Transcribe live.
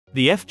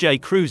The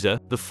FJ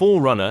Cruiser, the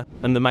 4Runner,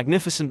 and the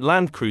magnificent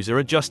Land Cruiser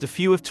are just a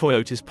few of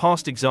Toyota's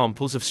past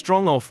examples of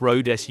strong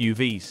off-road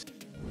SUVs.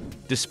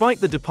 Despite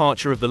the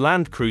departure of the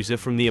Land Cruiser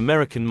from the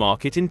American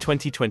market in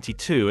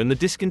 2022 and the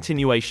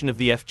discontinuation of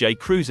the FJ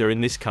Cruiser in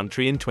this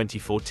country in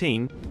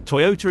 2014,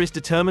 Toyota is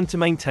determined to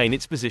maintain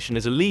its position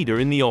as a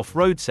leader in the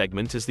off-road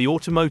segment as the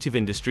automotive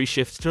industry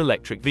shifts to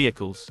electric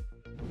vehicles.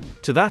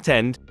 To that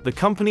end, the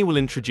company will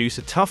introduce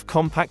a tough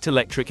compact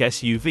electric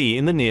SUV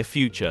in the near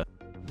future.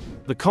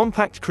 The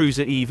compact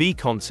cruiser EV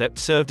concept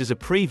served as a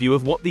preview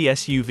of what the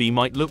SUV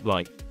might look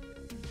like.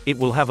 It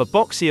will have a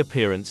boxy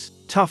appearance,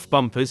 tough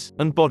bumpers,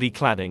 and body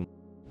cladding.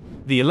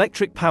 The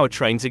electric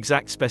powertrain's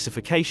exact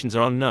specifications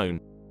are unknown.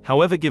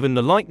 However, given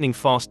the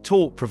lightning-fast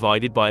torque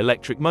provided by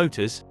electric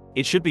motors,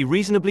 it should be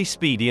reasonably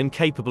speedy and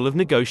capable of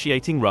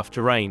negotiating rough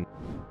terrain.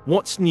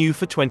 What's new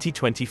for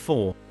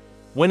 2024?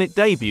 When it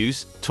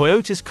debuts,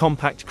 Toyota's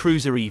compact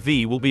cruiser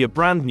EV will be a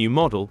brand new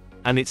model,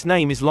 and its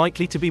name is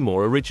likely to be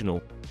more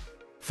original.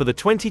 For the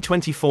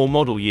 2024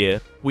 model year,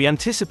 we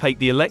anticipate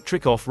the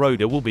electric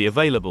off-roader will be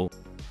available.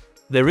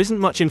 There isn't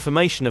much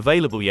information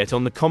available yet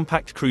on the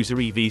compact cruiser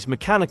EV's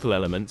mechanical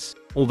elements,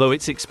 although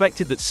it's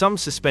expected that some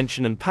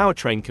suspension and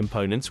powertrain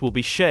components will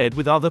be shared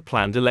with other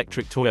planned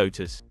electric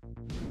Toyotas.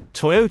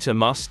 Toyota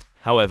must,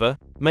 however,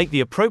 make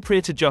the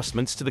appropriate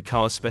adjustments to the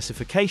car's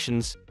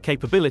specifications,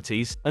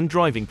 capabilities, and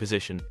driving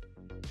position.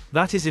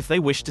 That is if they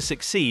wish to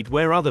succeed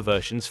where other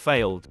versions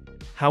failed.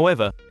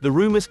 However, the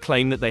rumors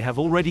claim that they have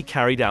already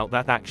carried out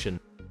that action.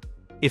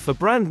 If a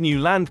brand new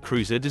Land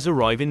Cruiser does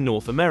arrive in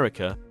North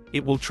America,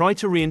 it will try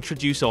to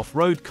reintroduce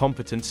off-road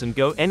competence and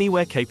go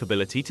anywhere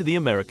capability to the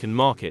American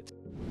market.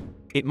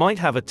 It might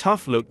have a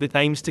tough look that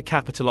aims to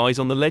capitalize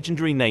on the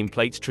legendary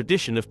nameplate's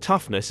tradition of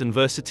toughness and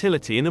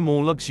versatility in a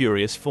more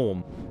luxurious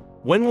form.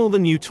 When will the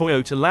new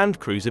Toyota Land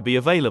Cruiser be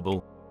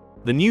available?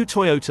 The new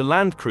Toyota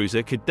Land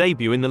Cruiser could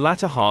debut in the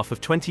latter half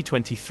of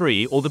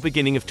 2023 or the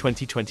beginning of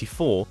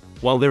 2024,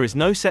 while there is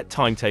no set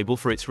timetable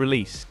for its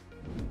release.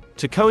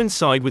 To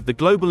coincide with the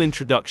global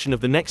introduction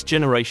of the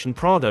next-generation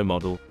Prado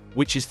model,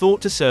 which is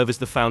thought to serve as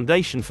the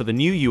foundation for the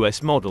new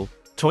US model,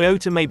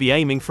 Toyota may be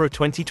aiming for a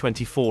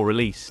 2024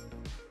 release.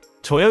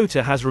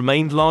 Toyota has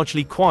remained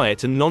largely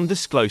quiet and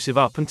non-disclosive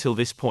up until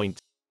this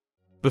point.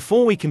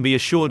 Before we can be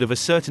assured of a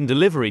certain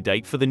delivery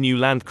date for the new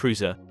Land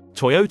Cruiser,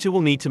 Toyota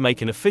will need to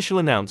make an official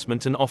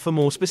announcement and offer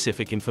more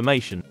specific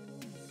information.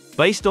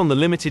 Based on the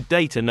limited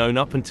data known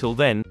up until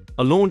then,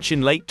 a launch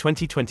in late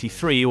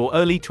 2023 or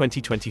early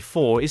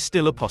 2024 is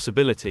still a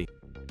possibility.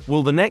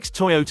 Will the next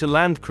Toyota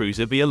Land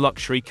Cruiser be a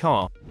luxury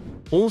car?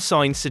 All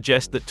signs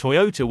suggest that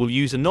Toyota will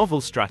use a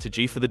novel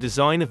strategy for the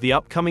design of the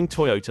upcoming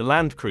Toyota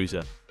Land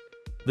Cruiser.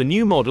 The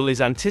new model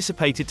is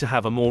anticipated to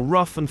have a more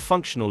rough and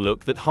functional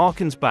look that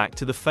harkens back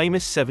to the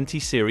famous 70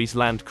 series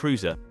Land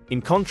Cruiser,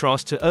 in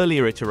contrast to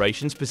earlier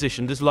iterations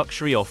positioned as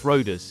luxury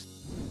off-roaders.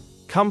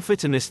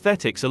 Comfort and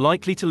aesthetics are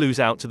likely to lose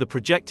out to the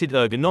projected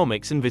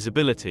ergonomics and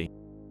visibility.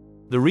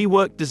 The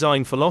reworked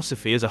design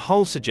philosophy as a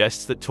whole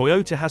suggests that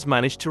Toyota has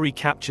managed to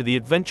recapture the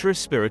adventurous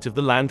spirit of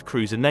the Land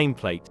Cruiser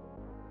nameplate.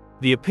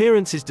 The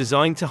appearance is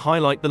designed to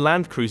highlight the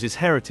Land Cruiser's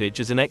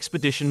heritage as an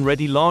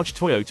expedition-ready large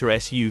Toyota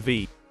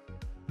SUV.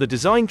 The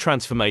design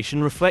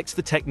transformation reflects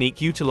the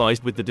technique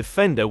utilized with the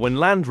Defender when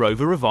Land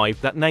Rover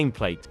revived that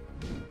nameplate.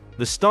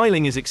 The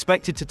styling is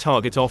expected to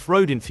target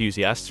off-road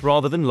enthusiasts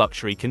rather than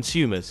luxury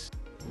consumers.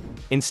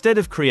 Instead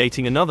of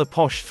creating another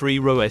posh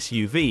three-row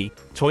SUV,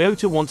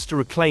 Toyota wants to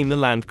reclaim the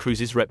Land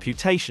Cruiser's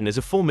reputation as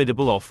a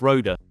formidable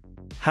off-roader.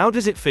 How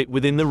does it fit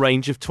within the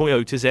range of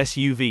Toyota's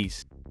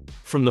SUVs?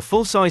 From the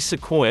full-size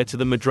Sequoia to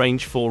the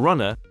mid-range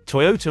 4Runner,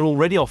 Toyota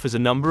already offers a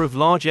number of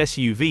large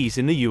SUVs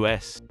in the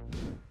US.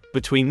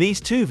 Between these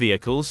two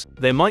vehicles,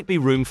 there might be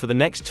room for the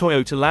next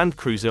Toyota Land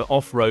Cruiser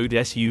off-road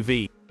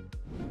SUV.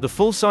 The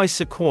full-size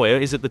Sequoia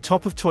is at the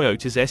top of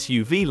Toyota's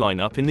SUV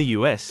lineup in the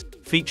US,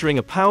 featuring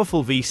a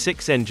powerful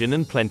V6 engine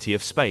and plenty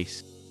of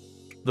space.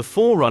 The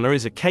 4Runner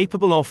is a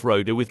capable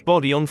off-roader with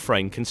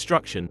body-on-frame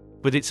construction,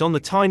 but it's on the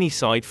tiny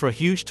side for a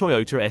huge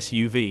Toyota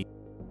SUV.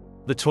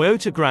 The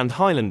Toyota Grand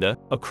Highlander,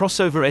 a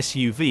crossover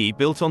SUV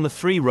built on the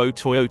three-row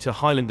Toyota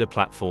Highlander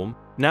platform,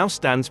 now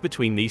stands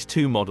between these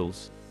two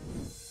models.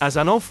 As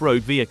an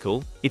off-road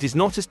vehicle, it is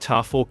not as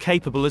tough or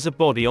capable as a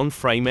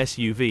body-on-frame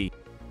SUV.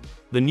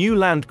 The new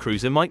Land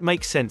Cruiser might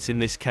make sense in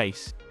this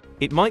case.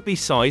 It might be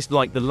sized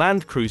like the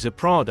Land Cruiser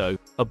Prado,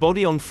 a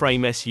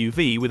body-on-frame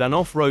SUV with an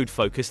off-road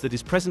focus that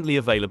is presently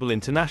available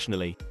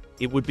internationally.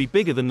 It would be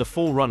bigger than the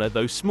 4Runner,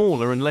 though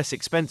smaller and less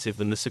expensive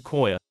than the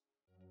Sequoia.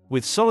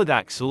 With solid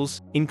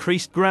axles,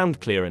 increased ground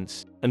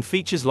clearance, and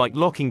features like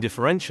locking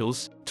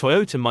differentials,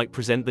 Toyota might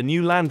present the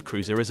new Land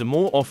Cruiser as a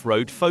more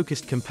off-road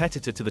focused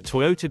competitor to the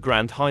Toyota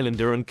Grand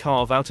Highlander and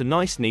carve out a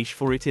nice niche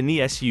for it in the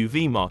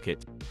SUV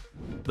market.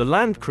 The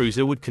Land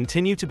Cruiser would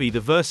continue to be the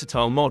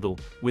versatile model,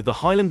 with the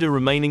Highlander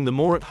remaining the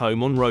more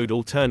at-home on-road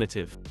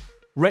alternative.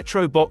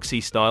 Retro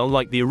boxy style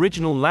like the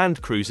original Land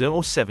Cruiser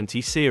or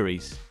 70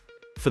 series.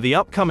 For the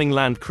upcoming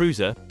Land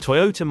Cruiser,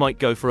 Toyota might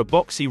go for a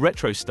boxy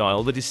retro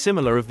style that is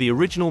similar of the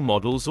original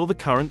models or the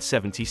current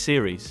 70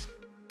 series.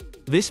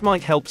 This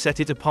might help set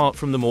it apart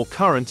from the more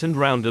current and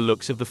rounder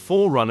looks of the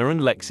 4Runner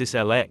and Lexus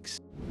LX.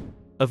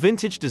 A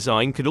vintage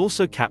design could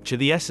also capture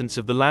the essence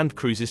of the Land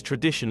Cruiser's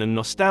tradition and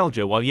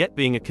nostalgia while yet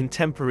being a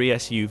contemporary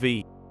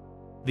SUV.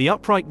 The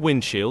upright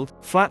windshield,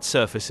 flat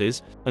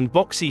surfaces, and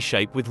boxy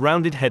shape with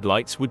rounded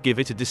headlights would give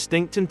it a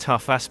distinct and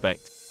tough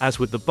aspect, as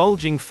with the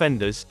bulging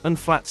fenders and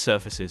flat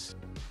surfaces.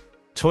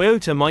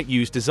 Toyota might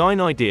use design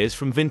ideas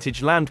from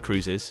vintage Land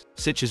Cruisers,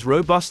 such as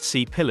robust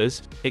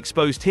C-pillars,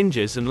 exposed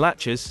hinges and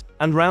latches,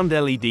 and round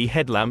LED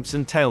headlamps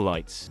and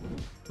taillights.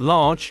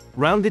 Large,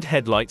 rounded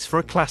headlights for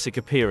a classic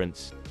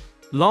appearance.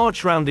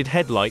 Large rounded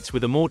headlights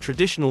with a more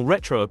traditional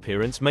retro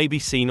appearance may be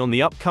seen on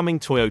the upcoming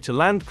Toyota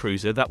Land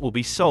Cruiser that will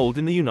be sold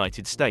in the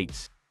United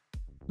States.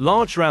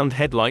 Large round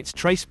headlights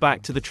trace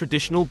back to the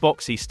traditional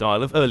boxy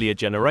style of earlier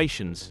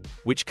generations,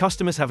 which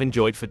customers have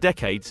enjoyed for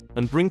decades,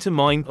 and bring to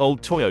mind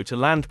old Toyota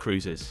Land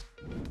Cruisers.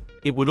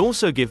 It would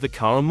also give the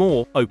car a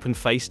more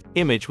open-faced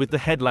image with the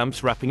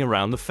headlamps wrapping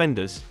around the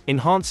fenders,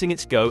 enhancing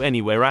its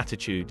go-anywhere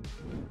attitude.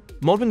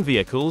 Modern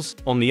vehicles,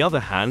 on the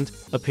other hand,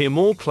 appear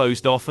more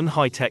closed-off and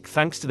high-tech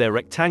thanks to their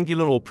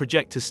rectangular or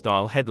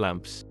projector-style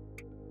headlamps.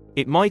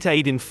 It might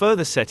aid in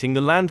further setting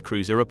the Land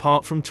Cruiser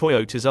apart from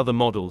Toyota's other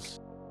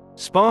models.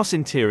 Sparse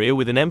interior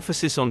with an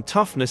emphasis on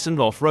toughness and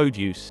off-road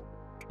use.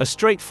 A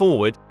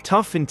straightforward,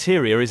 tough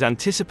interior is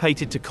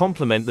anticipated to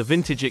complement the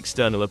vintage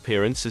external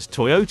appearance as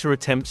Toyota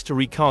attempts to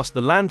recast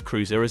the Land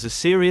Cruiser as a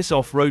serious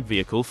off-road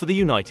vehicle for the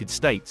United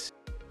States.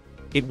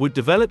 It would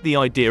develop the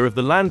idea of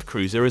the Land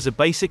Cruiser as a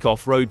basic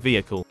off-road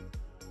vehicle.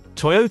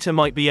 Toyota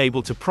might be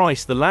able to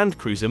price the Land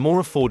Cruiser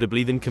more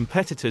affordably than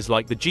competitors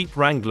like the Jeep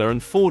Wrangler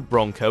and Ford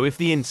Bronco if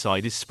the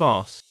inside is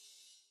sparse.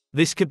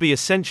 This could be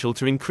essential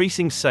to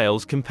increasing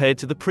sales compared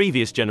to the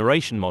previous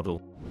generation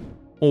model.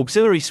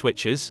 Auxiliary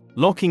switches,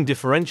 locking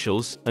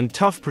differentials, and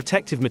tough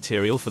protective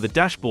material for the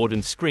dashboard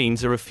and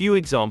screens are a few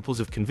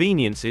examples of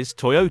conveniences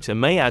Toyota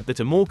may add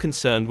that are more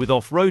concerned with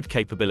off-road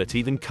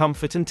capability than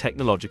comfort and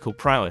technological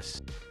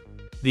prowess.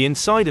 The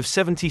inside of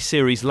 70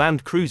 series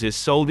Land Cruisers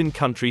sold in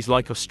countries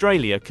like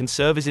Australia can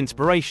serve as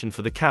inspiration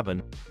for the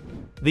cabin.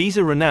 These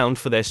are renowned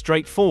for their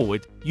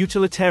straightforward,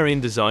 utilitarian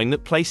design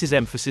that places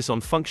emphasis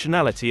on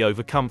functionality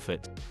over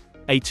comfort.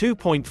 A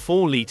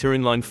 2.4-litre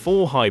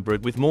inline-4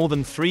 hybrid with more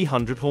than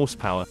 300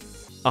 horsepower.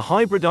 A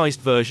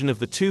hybridized version of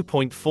the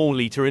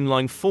 2.4-litre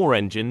inline-4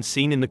 engine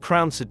seen in the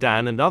Crown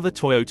sedan and other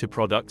Toyota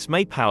products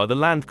may power the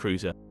Land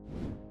Cruiser.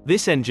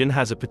 This engine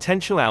has a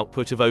potential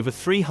output of over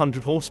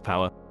 300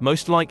 horsepower,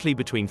 most likely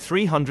between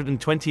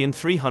 320 and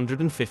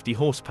 350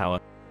 horsepower.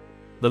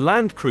 The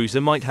Land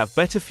Cruiser might have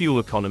better fuel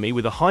economy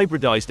with a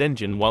hybridized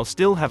engine while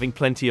still having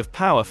plenty of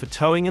power for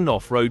towing and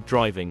off-road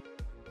driving.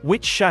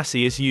 Which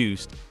chassis is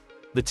used?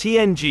 The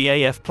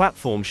TNGA-F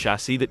platform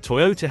chassis that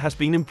Toyota has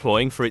been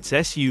employing for its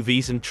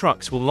SUVs and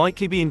trucks will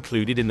likely be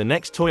included in the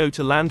next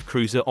Toyota Land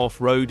Cruiser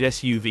off-road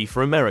SUV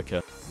for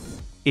America.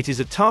 It is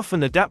a tough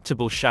and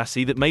adaptable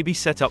chassis that may be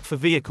set up for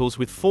vehicles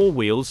with 4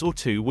 wheels or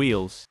 2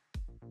 wheels.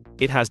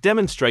 It has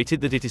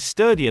demonstrated that it is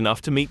sturdy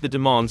enough to meet the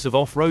demands of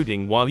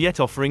off-roading while yet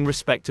offering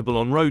respectable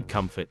on-road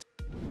comfort.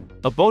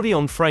 A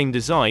body-on-frame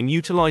design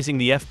utilizing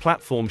the F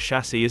platform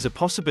chassis is a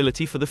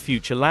possibility for the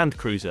future Land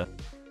Cruiser.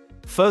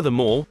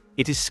 Furthermore,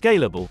 it is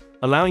scalable,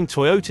 allowing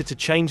Toyota to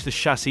change the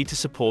chassis to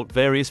support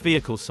various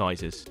vehicle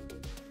sizes.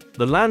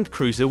 The Land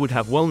Cruiser would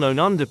have well-known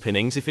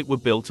underpinnings if it were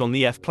built on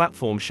the F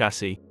platform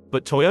chassis,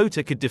 but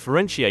Toyota could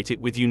differentiate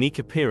it with unique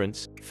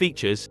appearance,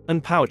 features,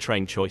 and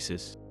powertrain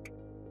choices.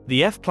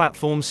 The F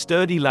platform's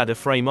sturdy ladder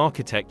frame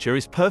architecture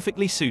is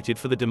perfectly suited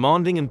for the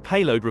demanding and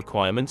payload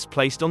requirements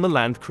placed on the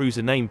Land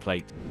Cruiser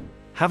nameplate.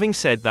 Having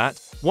said that,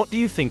 what do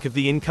you think of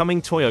the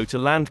incoming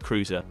Toyota Land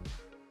Cruiser?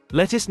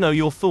 Let us know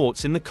your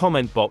thoughts in the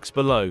comment box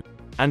below.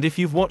 And if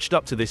you've watched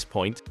up to this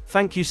point,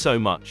 thank you so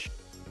much.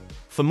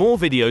 For more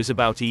videos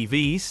about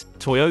EVs,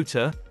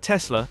 Toyota,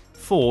 Tesla,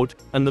 Ford,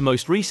 and the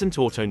most recent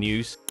auto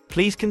news,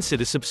 please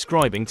consider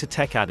subscribing to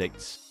Tech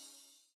Addicts.